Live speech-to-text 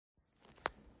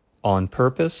On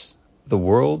Purpose, the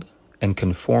World, and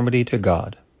Conformity to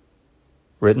God.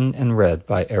 Written and read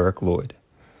by Eric Lloyd.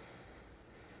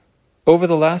 Over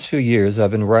the last few years,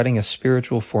 I've been writing a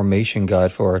spiritual formation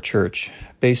guide for our church,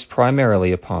 based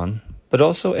primarily upon, but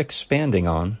also expanding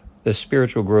on, the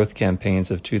spiritual growth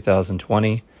campaigns of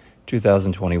 2020,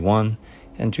 2021,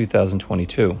 and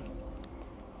 2022.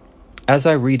 As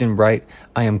I read and write,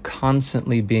 I am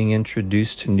constantly being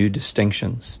introduced to new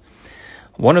distinctions.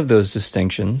 One of those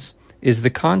distinctions is the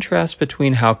contrast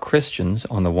between how Christians,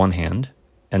 on the one hand,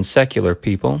 and secular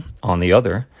people, on the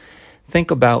other,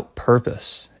 think about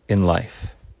purpose in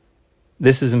life.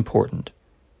 This is important,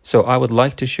 so I would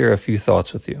like to share a few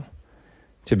thoughts with you.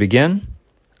 To begin,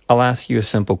 I'll ask you a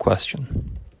simple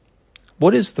question.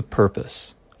 What is the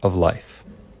purpose of life?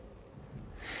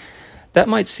 That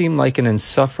might seem like an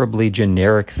insufferably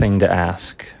generic thing to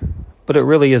ask, but it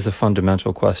really is a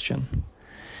fundamental question.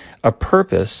 A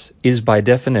purpose is, by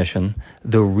definition,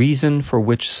 the reason for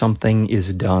which something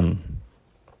is done.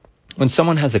 When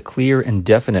someone has a clear and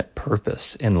definite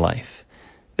purpose in life,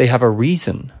 they have a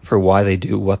reason for why they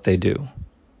do what they do.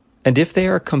 And if they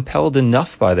are compelled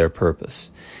enough by their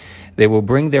purpose, they will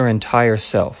bring their entire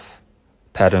self,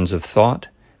 patterns of thought,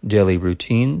 daily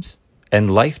routines,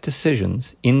 and life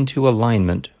decisions into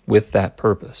alignment with that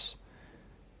purpose.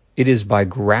 It is by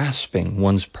grasping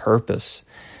one's purpose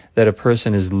that a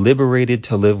person is liberated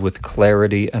to live with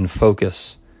clarity and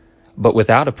focus. But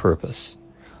without a purpose,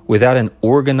 without an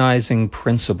organizing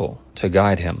principle to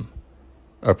guide him,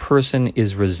 a person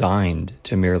is resigned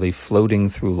to merely floating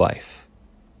through life,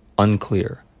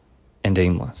 unclear and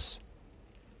aimless.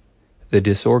 The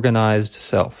disorganized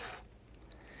self.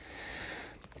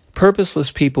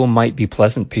 Purposeless people might be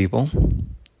pleasant people.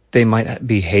 They might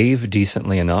behave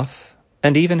decently enough,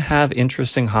 and even have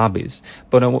interesting hobbies.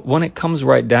 But when it comes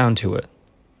right down to it,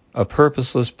 a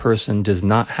purposeless person does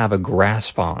not have a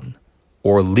grasp on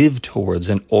or live towards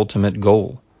an ultimate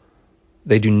goal.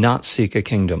 They do not seek a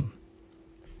kingdom.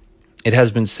 It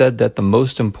has been said that the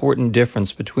most important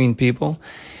difference between people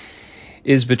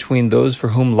is between those for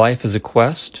whom life is a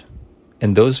quest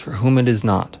and those for whom it is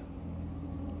not.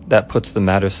 That puts the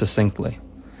matter succinctly.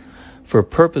 For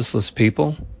purposeless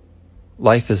people,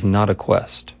 life is not a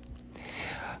quest.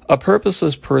 A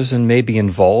purposeless person may be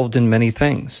involved in many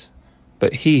things,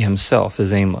 but he himself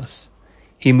is aimless.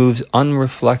 He moves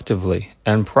unreflectively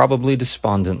and probably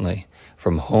despondently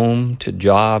from home to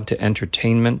job to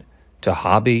entertainment to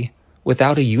hobby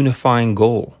without a unifying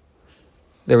goal.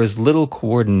 There is little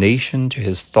coordination to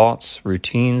his thoughts,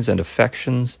 routines, and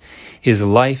affections. His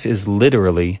life is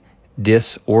literally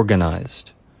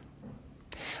disorganized.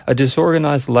 A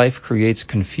disorganized life creates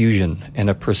confusion and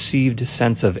a perceived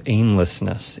sense of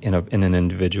aimlessness in an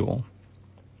individual.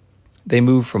 They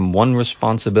move from one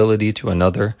responsibility to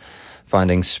another,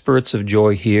 finding spurts of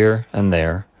joy here and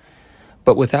there,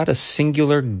 but without a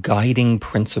singular guiding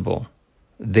principle.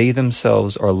 They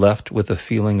themselves are left with a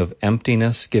feeling of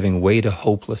emptiness giving way to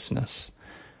hopelessness.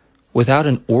 Without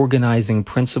an organizing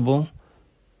principle,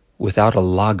 without a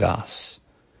logos,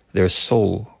 their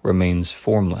soul remains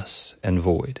formless and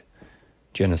void.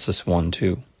 Genesis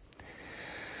 1:2.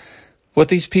 What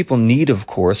these people need, of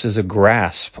course, is a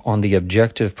grasp on the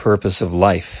objective purpose of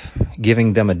life,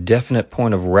 giving them a definite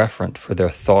point of reference for their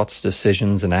thoughts,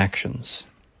 decisions, and actions.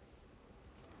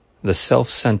 The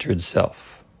self-centered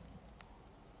self.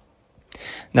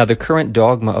 Now, the current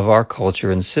dogma of our culture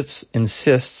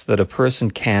insists that a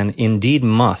person can, indeed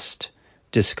must,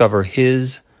 discover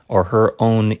his or her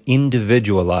own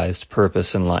individualized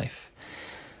purpose in life.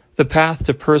 The path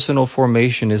to personal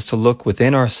formation is to look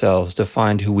within ourselves to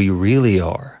find who we really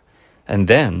are, and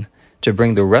then to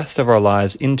bring the rest of our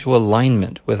lives into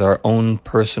alignment with our own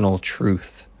personal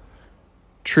truth.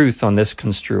 Truth on this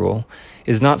construal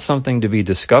is not something to be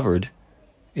discovered,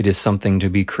 it is something to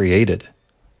be created.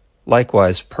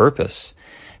 Likewise, purpose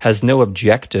has no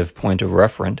objective point of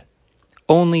reference,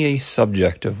 only a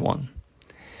subjective one.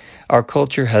 Our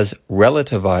culture has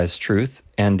relativized truth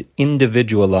and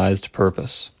individualized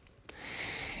purpose.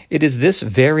 It is this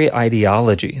very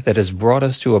ideology that has brought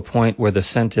us to a point where the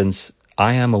sentence,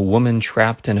 "I am a woman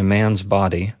trapped in a man's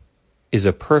body," is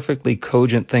a perfectly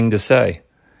cogent thing to say.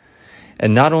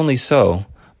 And not only so,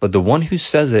 but the one who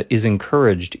says it is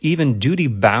encouraged, even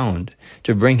duty-bound,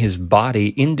 to bring his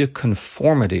body into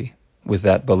conformity with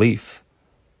that belief.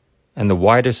 And the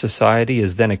wider society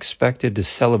is then expected to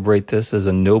celebrate this as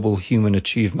a noble human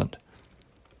achievement.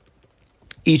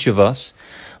 Each of us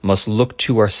must look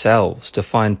to ourselves to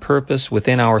find purpose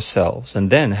within ourselves, and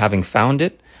then, having found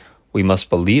it, we must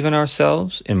believe in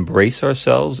ourselves, embrace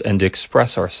ourselves, and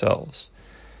express ourselves.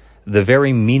 The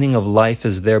very meaning of life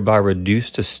is thereby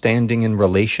reduced to standing in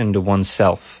relation to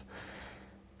oneself.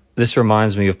 This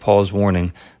reminds me of Paul's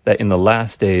warning that in the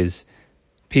last days,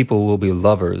 people will be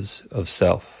lovers of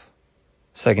self.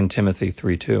 2 Timothy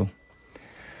 3:2.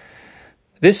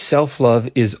 This self-love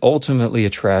is ultimately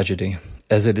a tragedy,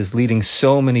 as it is leading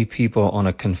so many people on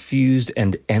a confused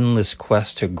and endless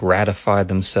quest to gratify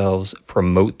themselves,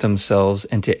 promote themselves,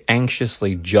 and to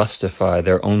anxiously justify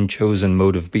their own chosen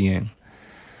mode of being.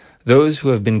 Those who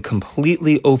have been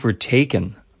completely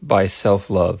overtaken by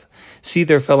self-love see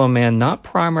their fellow man not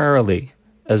primarily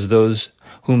as those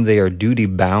whom they are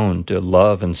duty-bound to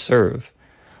love and serve,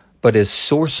 but as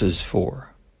sources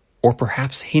for, or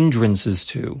perhaps hindrances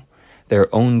to,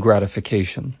 their own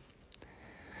gratification.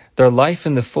 Their life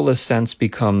in the fullest sense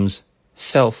becomes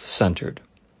self-centered.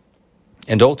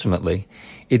 And ultimately,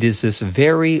 it is this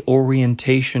very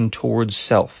orientation towards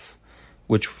self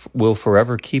which will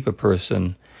forever keep a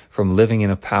person from living in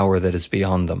a power that is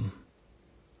beyond them.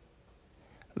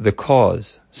 The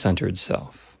cause-centered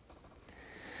self.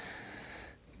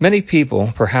 Many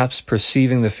people, perhaps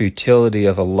perceiving the futility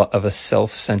of a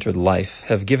self-centered life,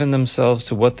 have given themselves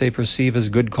to what they perceive as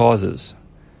good causes.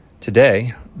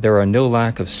 Today, there are no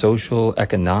lack of social,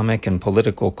 economic, and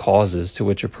political causes to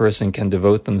which a person can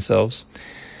devote themselves.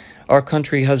 Our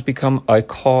country has become a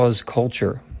cause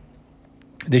culture.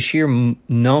 The sheer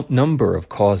number of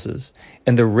causes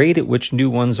and the rate at which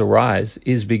new ones arise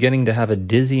is beginning to have a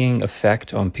dizzying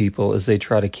effect on people as they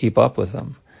try to keep up with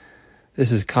them.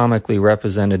 This is comically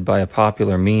represented by a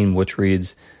popular meme which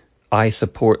reads, "I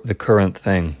support the current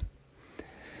thing."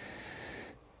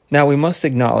 Now, we must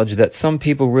acknowledge that some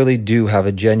people really do have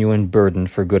a genuine burden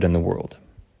for good in the world.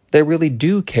 They really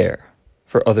do care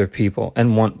for other people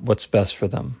and want what's best for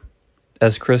them.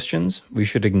 As Christians, we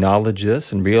should acknowledge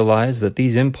this and realize that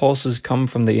these impulses come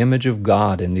from the image of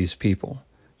God in these people.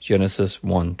 Genesis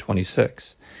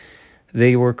 1:26.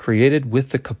 They were created with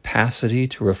the capacity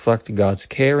to reflect God's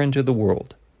care into the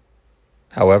world.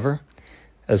 However,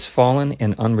 as fallen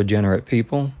and unregenerate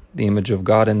people, the image of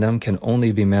God in them can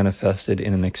only be manifested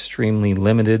in an extremely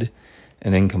limited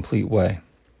and incomplete way.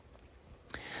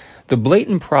 The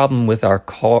blatant problem with our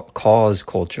cause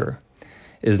culture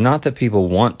is not that people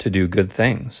want to do good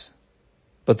things,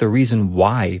 but the reason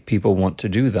why people want to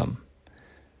do them.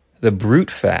 The brute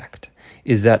fact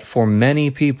is that for many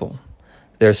people,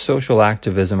 their social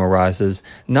activism arises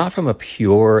not from a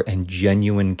pure and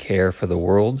genuine care for the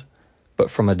world,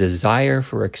 but from a desire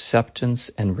for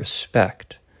acceptance and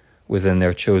respect within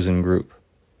their chosen group.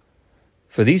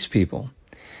 For these people,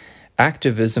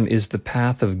 activism is the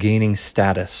path of gaining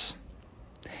status,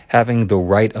 having the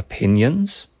right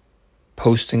opinions,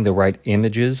 posting the right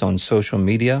images on social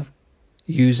media,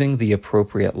 using the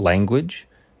appropriate language,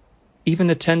 even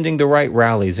attending the right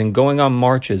rallies and going on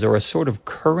marches are a sort of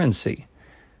currency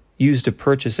used to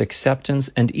purchase acceptance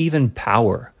and even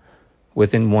power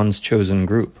within one's chosen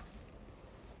group.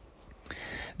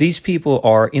 These people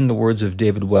are, in the words of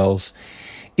David Wells,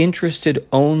 interested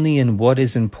only in what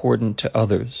is important to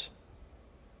others.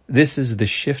 This is the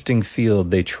shifting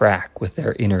field they track with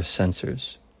their inner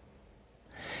sensors.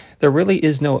 There really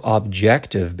is no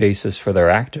objective basis for their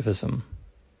activism.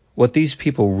 What these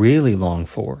people really long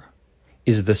for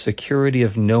is the security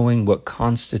of knowing what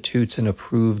constitutes an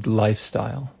approved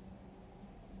lifestyle.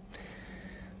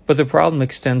 But the problem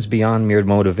extends beyond mere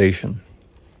motivation.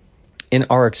 In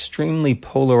our extremely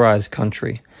polarized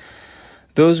country,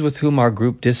 those with whom our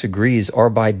group disagrees are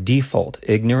by default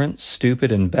ignorant,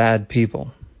 stupid, and bad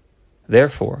people.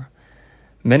 Therefore,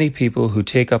 many people who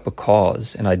take up a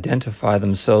cause and identify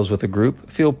themselves with a group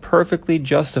feel perfectly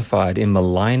justified in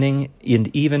maligning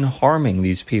and even harming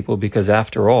these people because,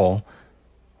 after all,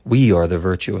 we are the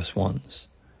virtuous ones.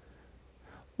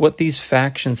 What these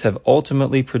factions have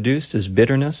ultimately produced is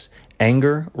bitterness,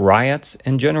 anger, riots,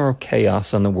 and general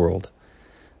chaos on the world.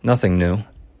 Nothing new.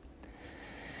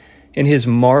 In his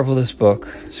marvelous book,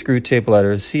 Screwtape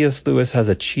Letters, C.S. Lewis has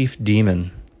a chief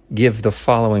demon give the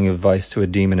following advice to a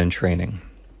demon in training.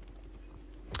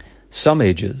 Some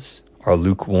ages are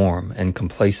lukewarm and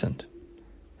complacent,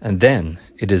 and then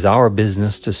it is our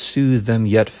business to soothe them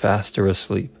yet faster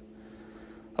asleep.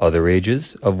 Other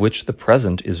ages, of which the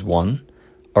present is one,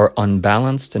 are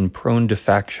unbalanced and prone to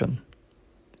faction,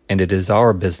 and it is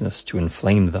our business to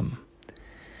inflame them.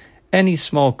 Any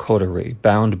small coterie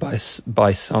bound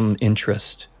by some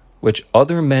interest, which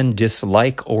other men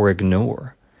dislike or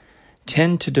ignore,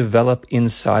 tend to develop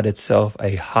inside itself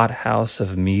a hothouse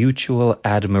of mutual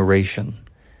admiration,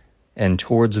 and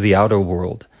towards the outer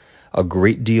world a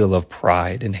great deal of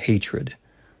pride and hatred,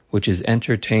 which is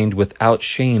entertained without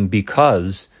shame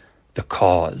because the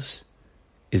cause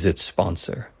is its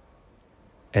sponsor,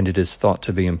 and it is thought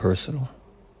to be impersonal.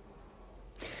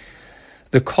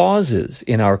 The causes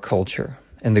in our culture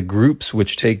and the groups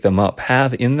which take them up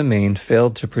have in the main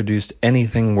failed to produce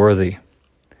anything worthy.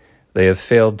 They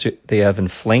have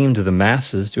inflamed the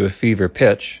masses to a fever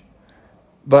pitch,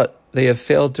 but they have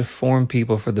failed to form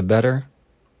people for the better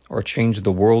or change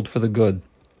the world for the good.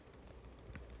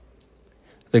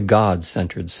 The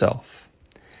God-centered self.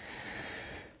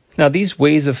 Now, these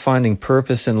ways of finding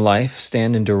purpose in life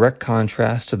stand in direct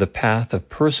contrast to the path of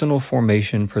personal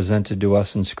formation presented to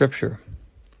us in Scripture.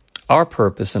 Our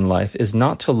purpose in life is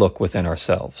not to look within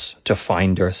ourselves, to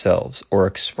find ourselves, or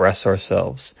express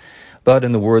ourselves, but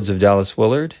in the words of Dallas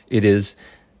Willard, it is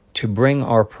to bring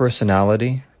our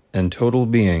personality and total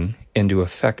being into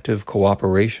effective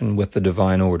cooperation with the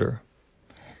divine order.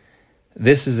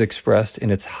 This is expressed in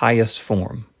its highest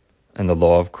form in the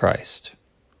law of Christ.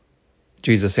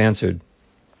 Jesus answered,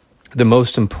 "The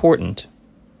most important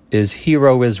is, Hear,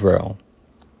 O Israel,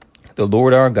 the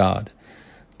Lord our God,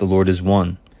 the Lord is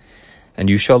one. And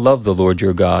you shall love the Lord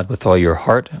your God with all your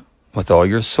heart, with all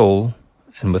your soul,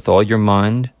 and with all your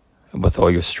mind, and with all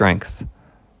your strength.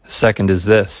 The second is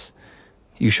this,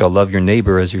 you shall love your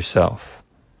neighbor as yourself.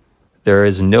 There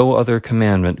is no other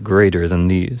commandment greater than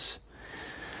these."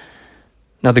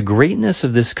 Now, the greatness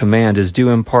of this command is due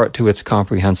in part to its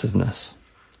comprehensiveness.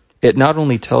 It not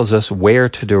only tells us where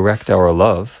to direct our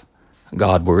love,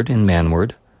 Godward and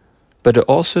manward, but it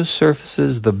also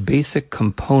surfaces the basic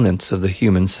components of the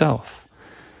human self.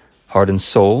 Heart and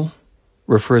soul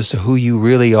refers to who you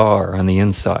really are on the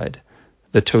inside,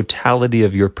 the totality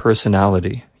of your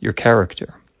personality, your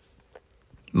character.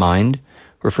 Mind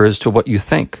refers to what you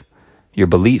think, your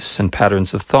beliefs and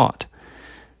patterns of thought.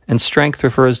 And strength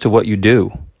refers to what you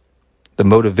do, the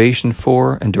motivation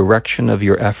for and direction of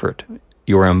your effort,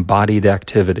 your embodied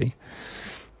activity.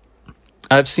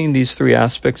 I've seen these three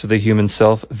aspects of the human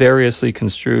self variously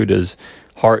construed as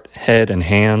heart, head, and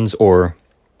hands, or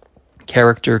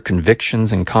character,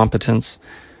 convictions, and competence.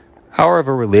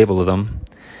 However we label them,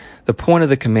 the point of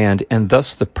the command, and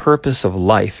thus the purpose of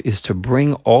life, is to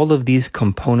bring all of these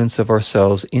components of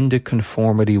ourselves into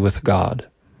conformity with God.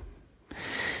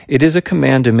 It is a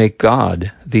command to make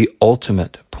God the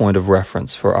ultimate point of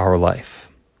reference for our life.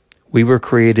 We were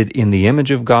created in the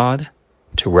image of God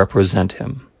to represent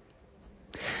Him.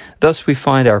 Thus we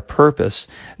find our purpose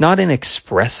not in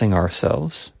expressing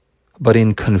ourselves, but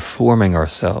in conforming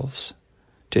ourselves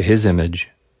to His image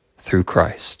through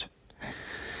Christ.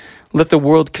 Let the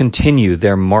world continue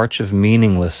their march of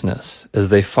meaninglessness as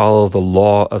they follow the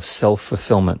law of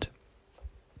self-fulfillment.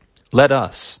 Let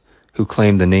us, who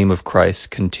claim the name of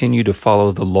Christ, continue to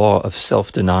follow the law of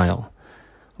self-denial,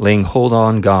 laying hold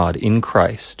on God in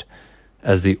Christ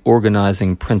as the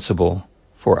organizing principle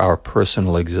for our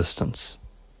personal existence.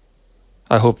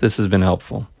 I hope this has been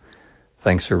helpful.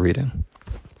 Thanks for reading.